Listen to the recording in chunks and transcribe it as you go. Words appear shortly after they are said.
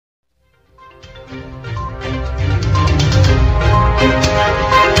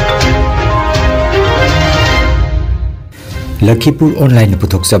Lakhipuronline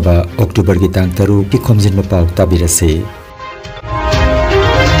puthokjaba October gi tang 3 ki Khomjinba Pao tabirase.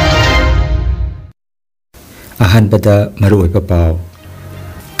 Ahanbada maruoiba Pao.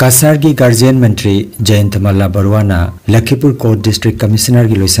 Kasar gi Guardian Mantri Jayantamala Barwana Lakhipur Court District Commissioner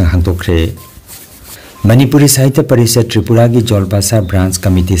gi loisang hangtokre. Manipuri Sahitya Parishad Tripura gi Jolbasa Branch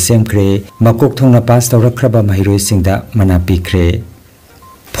Committee semkre makok thongna pass tawrakraba mahiroi singda mana pikre.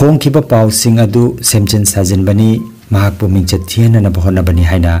 Phongkhiba Pao sing adu semjin sajin bani mahakpu mingchat thiana na bahona bani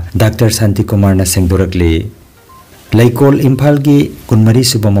haina Dr. Santi Kumar na sengdorakle. Laikol Imphal gi kunmari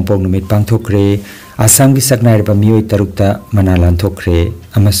suba mapok numit pangthokre Assam gi saknairba mioi tarukta mana lanthokre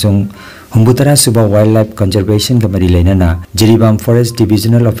amasung Humbutara suba Wildlife Conservation ga mari leinana Jiribam Forest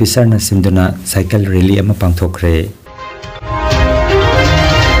Divisional Officer na sinduna cycle rally ama pangthokre.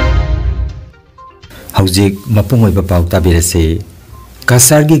 Haujik mapungoiba Pao tabirase.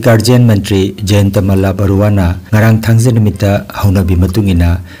 Kasar gi Guardian Mantri Jayantamala Barwana ngarang thangje nimita haunabi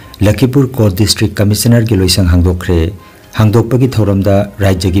matungina Lakhipur Court District Commissioner gi loisang hangdokre. Hangdokpagi thoramda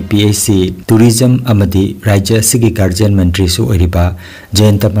Rajya gi PAC Tourism amadi Rajya asigi Guardian Mantri su oiriba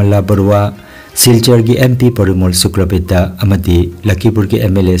Jayantamala Barwa Silchar gi MP Parimol Sukrabedda amadi Lakhipur gi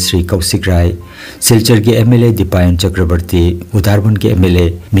MLA Sri Kaushik Rai Silchar gi MLA Dipayan Chakrabarti Udarbhan gi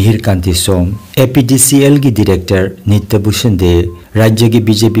MLA Mihir Kanti Som APDCL gi Director Nitya Bhushan De Rajya gi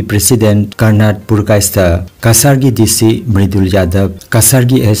BJP President Karnat Purkaista Kasar gi DC Mridul Yadav Kasar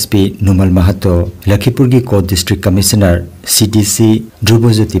gi SP Numal Mahato Lakhipur gi Court District Commissioner CDC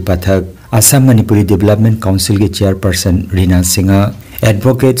Drubojyoti Pathak Assam Manipuri Development Council gi Chairperson Rina Singha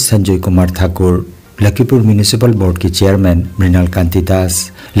Advocate Sanjoy Kumar Thakur Lakhipur Municipal Board ki Chairman Mrinal Kanti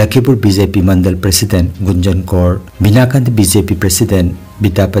Das Lakhipur BJP Mandal President Gunjan Kaur Binakant BJP President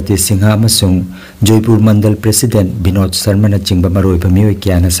Bitapati Singha amasung Joypur Mandal President Binod Sharma na chingba maroiba mioi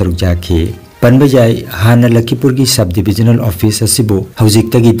kyana saruk jakhi panbajai hana Lakhipur gi Sub-Divisional Office asibu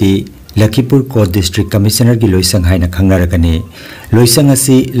haujiktagi di Lakhipur Court District Commissioner gi loisang haina khangnaragani loisang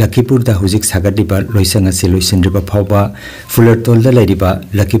asi Lakhipur da hujik sagadiba loisang asi loisindriba phawba Fulartol da lairiba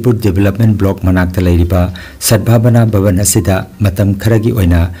Lakhipur Development Block manakta lairiba Sadbhabana Bhavan asida matam kharagi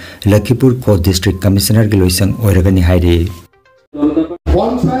oina Lakhipur Court District Commissioner gi loisang oiragani hairi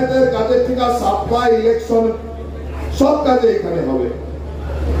পঞ্চায়েতের কাজে থেকে supply election সব কাজে এখানে হবে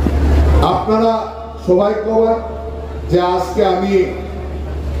আপনারা সৌভাগ্যবান যে আজকে আমি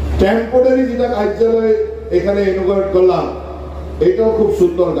টেম্পোরারি যেটা কার্যালয় এখানে ইনোগ্রেট করলাম এটাও খুব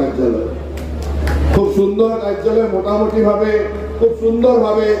সুন্দর কার্যালয় মোটামুটি ভাবে খুব সুন্দর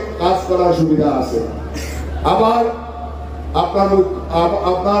ভাবে কাজ করার সুবিধা আছে আবার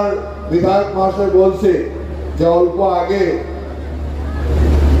আপনার বিধায়ক মহাশয় বলছে যে অল্প আগে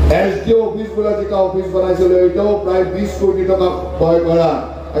এসডিও অফিসগুলো যেটা অফিস বানাইছিল এটাও প্রায় 20 কোটি টাকা ব্যয় করা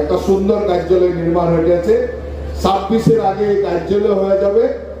একটা সুন্দর কার্যালয় নির্মাণ হয়ে গেছে 26 এর আগে এই কার্যালয় হয়ে যাবে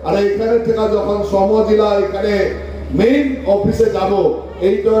আর এখানে থেকে যখন সমজেলা এখানে মেইন অফিসে যাব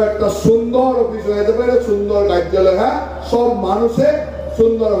এইটাও একটা সুন্দর অফিস হয়ে যাবে সুন্দর কার্যালয় হ্যাঁ সব মানুষে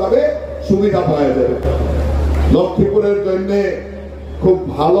সুন্দরভাবে সুবিধা পাওয়া যাবে লক্ষ্মীপুরের জন্য খুব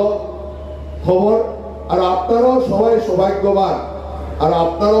ভালো খবর আর আপনারাও সবাই সৌভাগ্যবান আর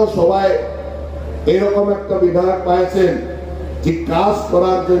আপনারাও সবাই এরকম একটা বিধায়ক পাইছেন যে কাজ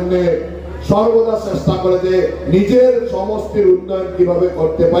করার জন্য সর্বদা চেষ্টা করে যে নিজের সমষ্টির উন্নয়ন কিভাবে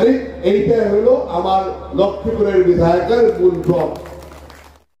করতে পারি এইটাই হলো আমার লক্ষ্মীপুরের বিধায়কের মূল ব্লক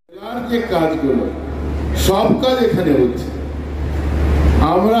যে কাজগুলো সব কাজ এখানে হচ্ছে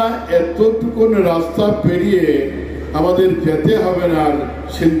আমরা এতটুকু রাস্তা পেরিয়ে আমাদের যেতে হবে না আর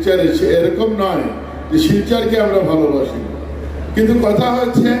শিলচরে এরকম নয় যে শিলচরকে আমরা ভালোবাসি কিন্তু কথা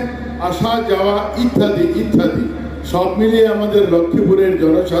হচ্ছে আসা যাওয়া ইত্যাদি ইত্যাদি সব মিলিয়ে আমাদের লক্ষ্মীপুরের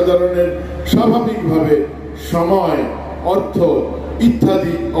জনসাধারণের স্বাভাবিকভাবে সময় অর্থ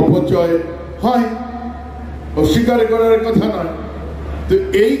ইত্যাদি অপচয় হয় অস্বীকার করার কথা নয় তো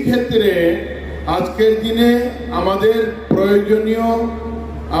এই ক্ষেত্রে আজকের দিনে আমাদের প্রয়োজনীয়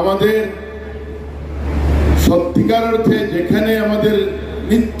আমাদের সত্যিকার অর্থে যেখানে আমাদের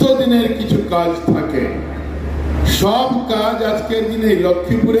নিত্যদিনের কিছু কাজ থাকে সব কাজ আজকের দিনে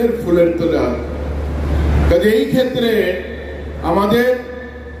লক্ষ্মীপুরের ফুলের তোলা কাজে এই ক্ষেত্রে আমাদের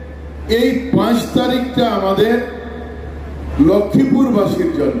এই 5 তারিখটা আমাদের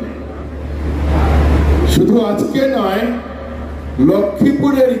লক্ষ্মীপুরবাসীর জন্য শুধু আজকে নয়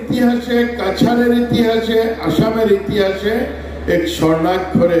লক্ষ্মীপুরের ইতিহাসে কাছাড়ের ইতিহাসে আসামের ইতিহাসে এক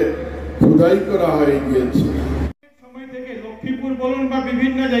স্বর্ণাক্ষরে খোদাই করা হয়ে গিয়েছে সময় থেকে লক্ষ্মীপুর বলুন বা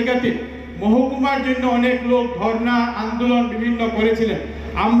বিভিন্ন জায়গাতে মহকুমার জন্য অনেক লোক ধর্ণা আন্দোলন বিভিন্ন করেছিলেন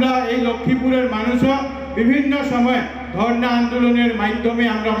আমরা এই লক্ষ্মীপুরের মানুষও বিভিন্ন সময় ধর্ণা আন্দোলনের মাধ্যমে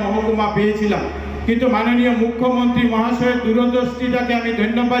আমরা মহকুমা পেয়েছিলাম কিন্তু মাননীয় মুখ্যমন্ত্রী মহাশয়ের দূরদৃষ্টিটাকে আমি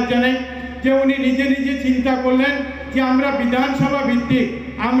ধন্যবাদ জানাই যে উনি নিজে নিজে চিন্তা করলেন যে আমরা বিধানসভা ভিত্তিক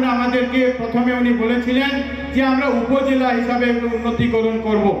আমরা আমাদেরকে প্রথমে উনি বলেছিলেন যে আমরা উপজেলা হিসাবে উন্নতিকরণ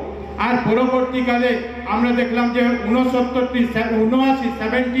করব। আর পরবর্তীকালে আমরা দেখলাম যে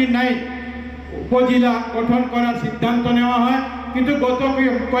 79 উপজেলা গঠন করার সিদ্ধান্ত নেওয়া হয়। কিন্তু গত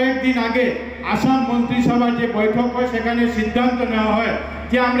কয়েকদিন আগে আসাম মন্ত্রিসভার যে বৈঠক হয় সেখানে সিদ্ধান্ত নেওয়া হয়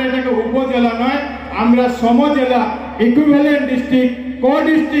যে আমরা এটাকে উপজেলা নয়, আমরা সমজেলা ইকুইভ্যালেন্ট ডিস্ট্রিক্ট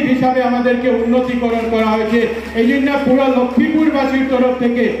ডিস্ট্রিক্ট হিসাবে আমাদেরকে উন্নতিকরণ করা হয়েছে। এই জন্য পুরো লক্ষ্মীপুরবাসীর তরফ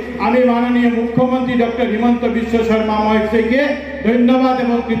থেকে আমি মাননীয় মুখ্যমন্ত্রী ডক্টর হিমন্ত বিশ্ব শর্মা মহাশয়কে ধন্যবাদ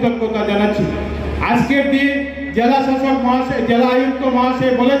এবং কৃতজ্ঞতা জানাচ্ছি। আজকের দিন জেলা শাসক মহাশয়, জেলা আয়ুক্ত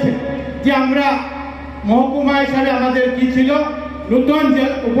মহাশয় বলেছেন যে আমরা মহকুমা হিসাবে আমাদের কি ছিল, নতুন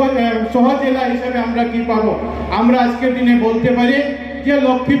সহজেলা হিসাবে আমরা কি পাবো। আমরা আজকের দিনে বলতে পারি যে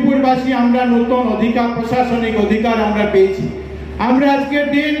লক্ষ্মীপুরবাসী আমরা নতুন অধিকার, প্রশাসনিক অধিকার আমরা পেয়েছি। আমরা আজকের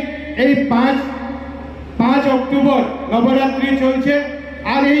দিন এই 5 অক্টোবর নবরাত্রি চলছে,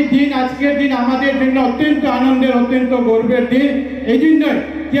 আর এই দিন আজকের দিন আমাদের জন্য অত্যন্ত আনন্দের, অত্যন্ত গর্বের দিন। এই জন্যই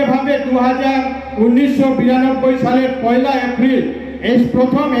যেভাবে 1992 সালের 1 এপ্রিল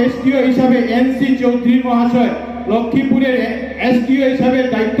প্রথম এসডিও হিসাবে এনসি চৌধুরী মহাশয় লক্ষ্মীপুরের এসডিও হিসাবে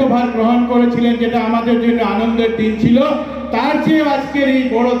দায়িত্বভার গ্রহণ করেছিলেন, যেটা আমাদের জন্য আনন্দের দিন ছিল। তার চেয়ে আজকের এই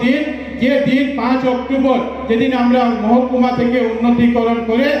বড় দিন, যে দিন 5 অক্টোবর, যেদিন আমরা মহকুমা থেকে উন্নতিকরণ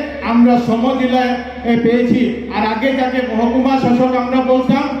করে আমরা সমজেলায় পেয়েছি। আর আগে যাকে মহকুমা শাসক আমরা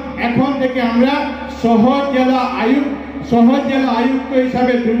বলতাম, এখন থেকে আমরা সহজেলা আয়ুক্ত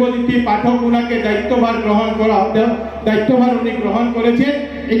হিসাবে ধ্রুবজ্যোতি পাঠক উনাকে দায়িত্বভার উনি গ্রহণ করেছেন।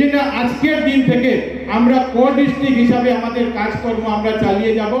 এই জন্য আজকের দিন থেকে আমরা ডিস্ট্রিক্ট হিসাবে আমাদের কাজকর্ম আমরা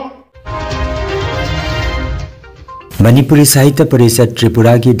চালিয়ে যাব। मणिपुरी साहित्य परिषद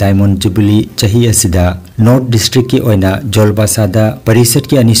त्रिपुरा की डायमंड जुबली चाही असिदा नॉर्थ डिस्ट्रिक्ट की ओइना जोलबासादा परिषद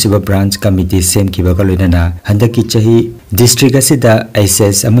की अनिसुब ब्रांच कमिटी सेम की बगलोइना हंदकी चाही डिस्ट्रिक्ट असिदा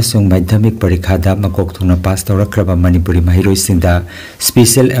एसएस अमसुंग माध्यमिक परीक्षादा मकोक थुना पास तौरख्रबा मणिपुरी महिरोइसिंदा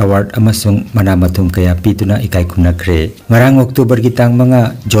स्पेशल अवार्ड अमसुंग मनामथुम कया पितुना इकाई खुनख्रे ngarang अक्टोबर की तांग मंगा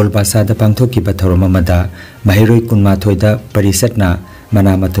जोलबासादा पांगथोकिबा थौरम अमदा महिरोइ कुनमाथोइदा परिषदना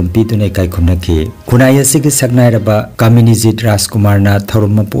मनामथुम पीतुने इकाई खुनखी खुनाई असिगी सकनाइरबा कामिनीजित राजकुमार ना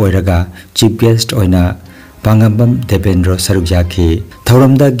थौरमप ओइरगा चीफ गेस्ट ओइना पांगंबम देवेंद्र सरुजाखी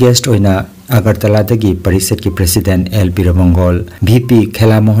थौरमदा गेस्ट ओइना अगरतलादगी परिषद की प्रेसिडेंट एल बीरमंगल वीपी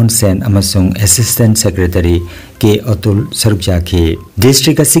खेला मोहन सेन अमसुंग असिस्टेंट सेक्रेटरी के Atul सरुजाखी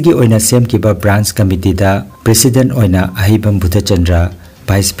district असिगी ओइना same किबा branch committee दा president ओइना अहिबम Budhachandra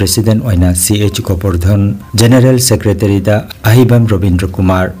vice president ओइना CH Govardhan general secretary दा अहिबम Ravindra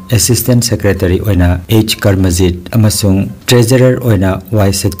Kumar assistant secretary ओइना H Karmjeet अमसुंग treasurer ओइना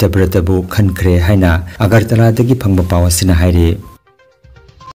Y सत्यव्रतबु खनख्रे हाइना अगरतलादगी फंगबा पावसिना हाइरे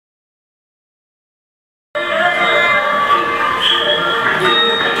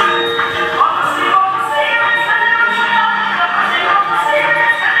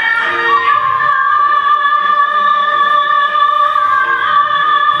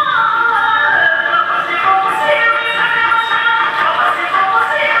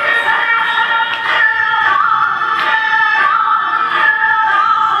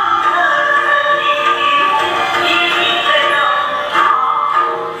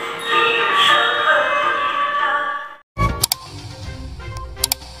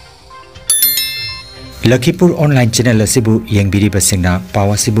Lakhipur online channel असिबु येंगबिरिबसिंगना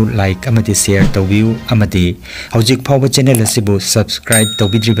पाव असिबु like अमदि share तौबियु अमदि हौजिक फावबा channel असिबु subscribe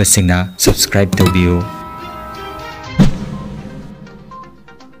तौबिद्रिबसिंगना subscribe तौबियु।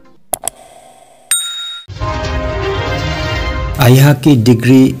 अयहा की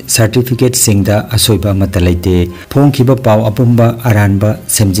डिग्री सर्टिफिकेट सिंगदा असोइबा मतलैते फोंखिबा पाव अपुंबा अरानबा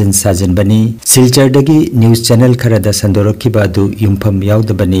सेमजिन साजनबनी सिलचरदगी news channel Khardah संदोरखिबा दु युमफम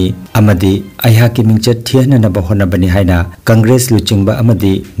याउदबनी अमदि अयहा की मिंगचत थियननबा होनबनी हाइना Congress लुचिंगबा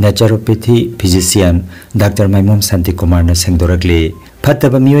अमदि naturopathy physician doctor Maimom Shanti Kumar न संदोरखले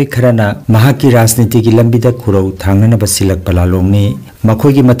फतब मियोय खराना महाकी राजनीति की लंबिदा खुरौ थांगनबा सिलक पलालोंगनी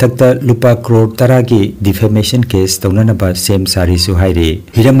मखोगी मथक्ता लुपा करोड़ 10 की डिफेमेशन केस तौननबा सेम सारी सुहाइरे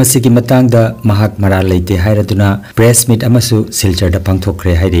हिरमसी की मतंगदा महाक मरा लेते हाइरदुना प्रेस मीट अमसु सिलचरदा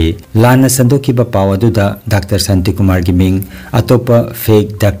पांगथोखरे हाइरे लाना संदोखिबा पावदुदा डॉक्टर शांति कुमार की मिंग अतोपा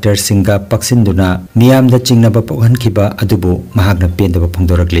फेक डॉक्टर सिंगा पक्सिंदुना मियामदा चिंगनबा पोहनखिबा अदुबो महाकना पेंदबा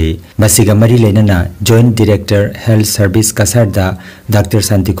फंगदोरखले मसिगा मरी लेनना joint director health service कसारदा doctor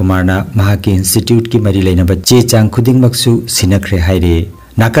Shanti Kumar ना महाकी इंस्टीट्यूट की मरी लेनबा चे चांग खुदिंग मक्सु सिनखरे हाइरे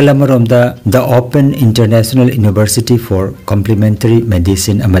Nakalamaromda the Open International University for Complementary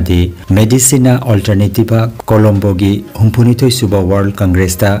Medicine amadi Medicina Alternativa Colombogi Humpunitoi Suba World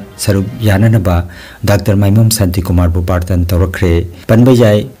Congress ta Sarup Yananaba Dr. Maimam Santikumar Bupartan Torakre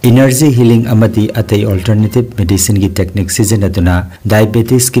Panbayai Energy Healing amadi Atei Alternative Medicine gi technique season aduna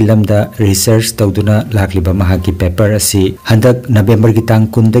Diabetes Kilamda Research Tauduna Lakliba Mahaki paper asi Handak November gi tang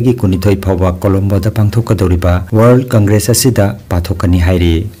kundagi kunithoi phawa Colombo da pangthokadoriba World Congress asida pathokani hairi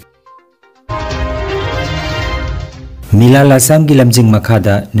Mila Lasam gi lamjing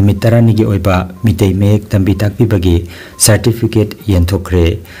makhada nimitarani gi oiba mitei mek tambi takpi bagi certificate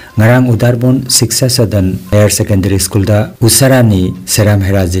yenthokre ngarang udarbon Shiksha Sadan Higher Secondary School da Usarani Seram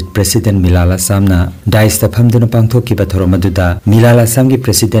Herajit President Mila Lasam na dais ta phamduna pangthoki ba thoromaduda Mila Lasam gi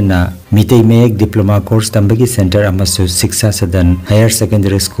president na mitei mek diploma course tambagi center amasu Shiksha Sadan Higher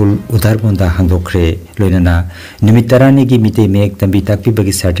Secondary School udarbon da hangdokre loinana nimitarani gi mitei mek tambi takpi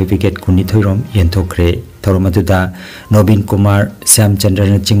bagi certificate kuni thoirom yenthokre Thoromaduda Nobin Kumar Sam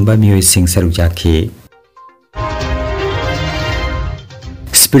Chandran Chingba Miyoi Singh Sarujaki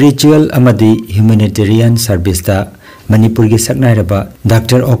Spiritual amadi humanitarian service da Manipur gi saknairaba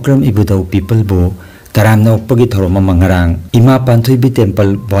Dr. Okram Ibudau people bo taramna okpagi thoroma mangarang Ima Panthuibi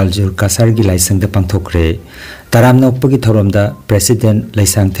Temple Baljur Kasar gi laisang da pangthokre taramna okpagi thoromda President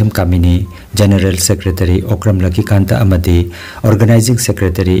Laisang Them Kamini General Secretary Okram Lakikanta amadi Organizing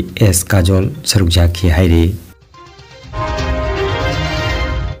Secretary S Kajol Sarujaki hairi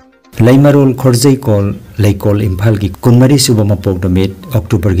Laimarol Khorjai Kol Laikol Imphal gi kunmari suba mapok domit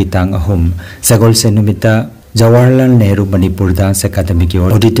October gi tang ahum Sagol Senumita Jawaharlal Nehru Manipur Dance Academy ki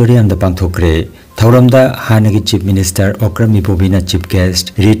auditorium da pangthokre Thauramda Hanagi Chief Minister Okram Ibobina Chief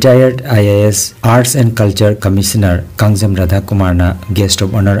Guest Retired IAS Arts and Culture Commissioner Kangjam Radha Kumarna Guest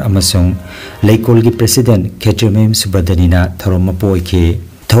of Honor amasung Laikol gi President Khetrimim Subadanina Thauroma poiki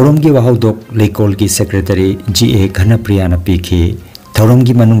Thauram gi wahodok Laikol gi Secretary GA Ghanapriyana piki Thauram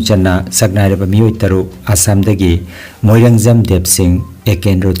gi manung channa saknairaba miyoi taru Assam dagi Moirangjam Deb Singh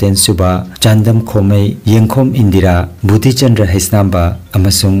Eken Roten Suba Chandam Khomei Yengkhom Indira Bhuti Chandra Hisnamba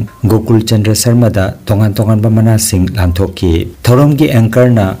amasung Gokul Chandra Sharma da tongan ba mana sing lanthoki Thauram gi anchor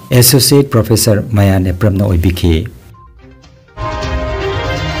na Associate Professor Mayan Epramna oibiki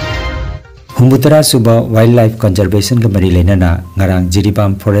Humbutara Suba Wildlife Conservation ga mari leinana ngarang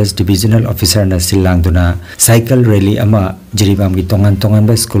Jiribam Forest Divisional Officer na silangduna cycle rally ama Jiribam gi tongan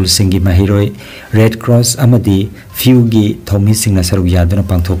ba school singi mahiroi Red Cross amadi few gi thomi singna saruk yaduna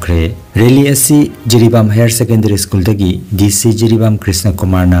pangthokre rally asi Jiribam Higher Secondary School dagi DC Jiribam Krishna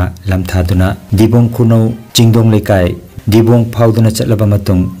Kumar na lamthaduna Dibong Kuno Chingdong Lekai Dibong Pauduna Chatlaba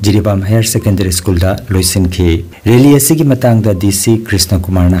Matung Jiribam Higher Secondary School da loisinki rally asigi matang da DC Krishna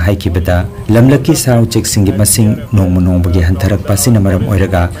Kumar na haikibada lamlaki sau chek singi masing nongmonong bagi hantarak pasin amaram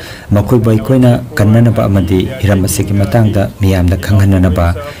oiraga makoi boikoina kannanaba amadi hiram asigi matang da miyam da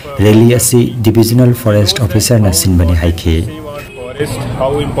khanghananaba rally asi Divisional Forest Officer na sinbani haiki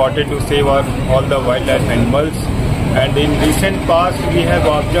how important to save all the wildlife animals. And in recent past, we have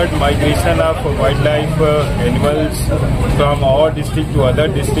observed migration of wildlife animals from our district to other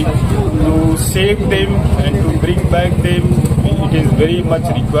districts. To save them and to bring back them, it is very much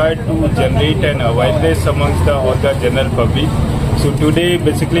required to generate an awareness amongst all the general public. So today,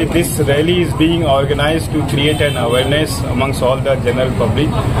 basically, this rally is being organized to create an awareness amongst all the general public.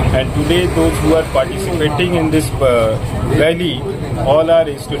 And today, those who are participating in this rally, all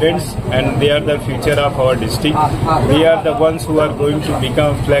are students and they are the future of our district. We are the ones who are going to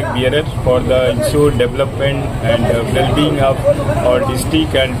become flag bearers for the ensured development and well-being of our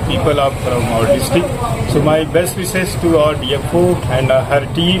district and people from our district. So my best wishes to our DFO and her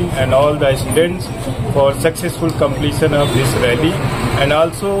team and all the students for successful completion of this rally. And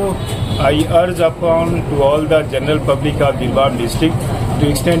also I urge upon to all the general public of Jiribam district to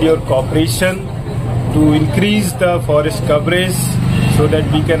extend your cooperation to increase the forest coverage so that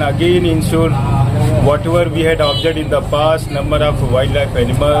we can again ensure whatever we had observed in the past, number of wildlife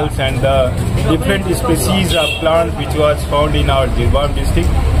animals and the different species of plants which was found in our Jiribam district,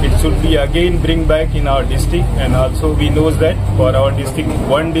 it should be again bring back in our district. And also we know that for our district,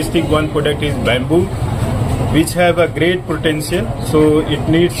 one product is bamboo, which have a great potential, so it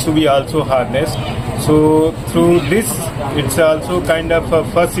needs to be also harnessed. So through this, it's also kind of a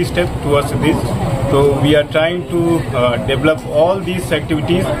first step towards this. So we are trying to develop all these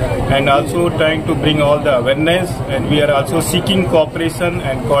activities and also trying to bring all the awareness, and we are also seeking cooperation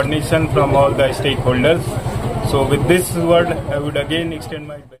and coordination from all the stakeholders. So with this word, I would again extend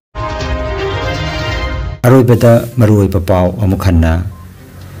my Aroi beta marui papau amukhanna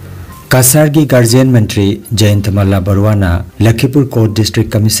Kasar की guardian मंत्री जयंतमल्ला बरुवाना Lakhipur court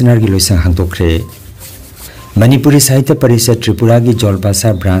district commissioner की लोइसंग हांगदोखरे। मणिपुरी साहित्य परिषद त्रिपुरा की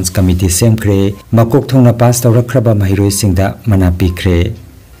जोलबासा branch committee सेमख्रे मकोक थोंगना पास तौरख्रबा महिरोइसिंगदा मना पीख्रे।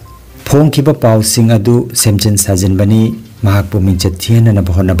 फोंखिबा पाउसिंग अदु सेमजिन साजिनबनी महाकपु मिंचत थियनना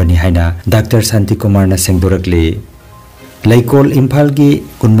बहोनबनी हाइना doctor Shanti Kumar ना सेंगदोरकले। लैकोल इम्फाल की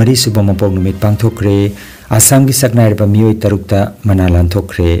कुनमरी सुबह मपोक नुमित पांगथोखरे आसाम की सकनायरबा मियोय तरुकता मना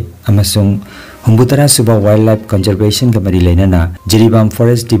लांथोखरे अमसुंग हुंबुतरा सुबह वाइल्ड लाइफ कंजर्वेशन का मरी लेना जिरीबाम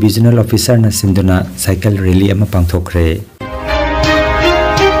फॉरेस्ट डिविजनल ऑफिसर ना सिंधुना साइकिल रैली अमा पांगथोखरे।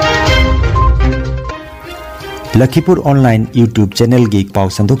 लखीपुर ऑनलाइन यूट्यूब चैनल की पाव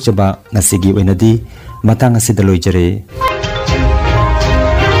संदोक जबा ngasi gi oinadi matang asida loijare।